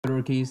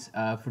rookies.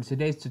 For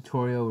today's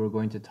tutorial, we're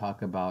going to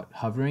talk about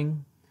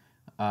hovering,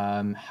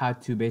 how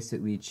to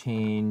basically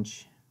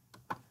change,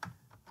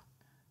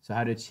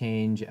 how to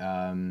change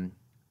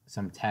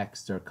some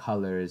text or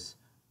colors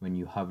when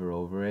you hover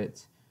over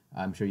it.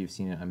 I'm sure you've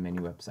seen it on many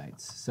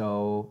websites.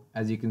 So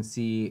as you can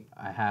see,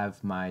 I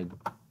have my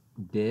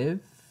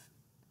div,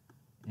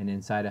 and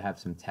inside I have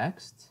some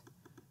text,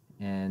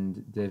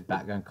 and div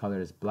background color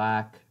is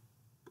black,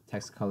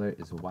 text color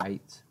is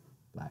white,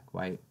 black,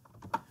 white.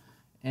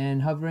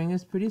 And hovering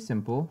is pretty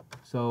simple.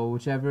 So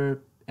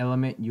whichever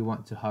element you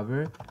want to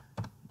hover,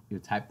 you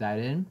type that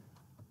in,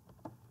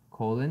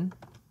 colon,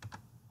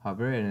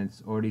 hover, and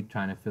it's already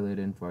trying to fill it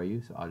in for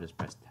you. So I'll just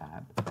press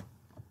tab.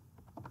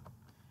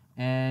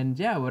 And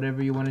yeah,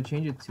 whatever you want to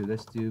change it to.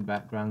 Let's do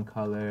background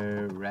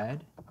color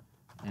red,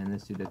 and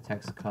let's do the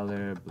text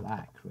color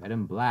black, red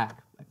and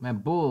black, like my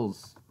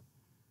bulls.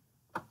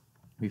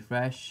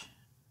 Refresh,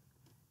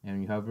 and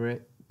when you hover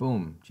it,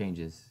 boom,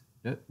 changes.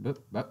 That's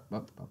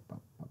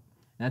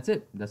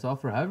it. That's all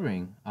for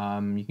hovering.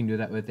 You can do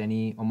that with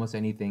almost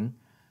anything.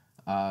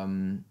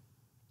 So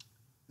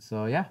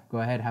yeah, go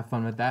ahead, have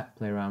fun with that,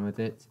 play around with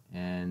it,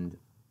 and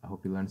I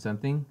hope you learned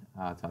something.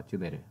 I'll talk to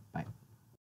you later. Bye.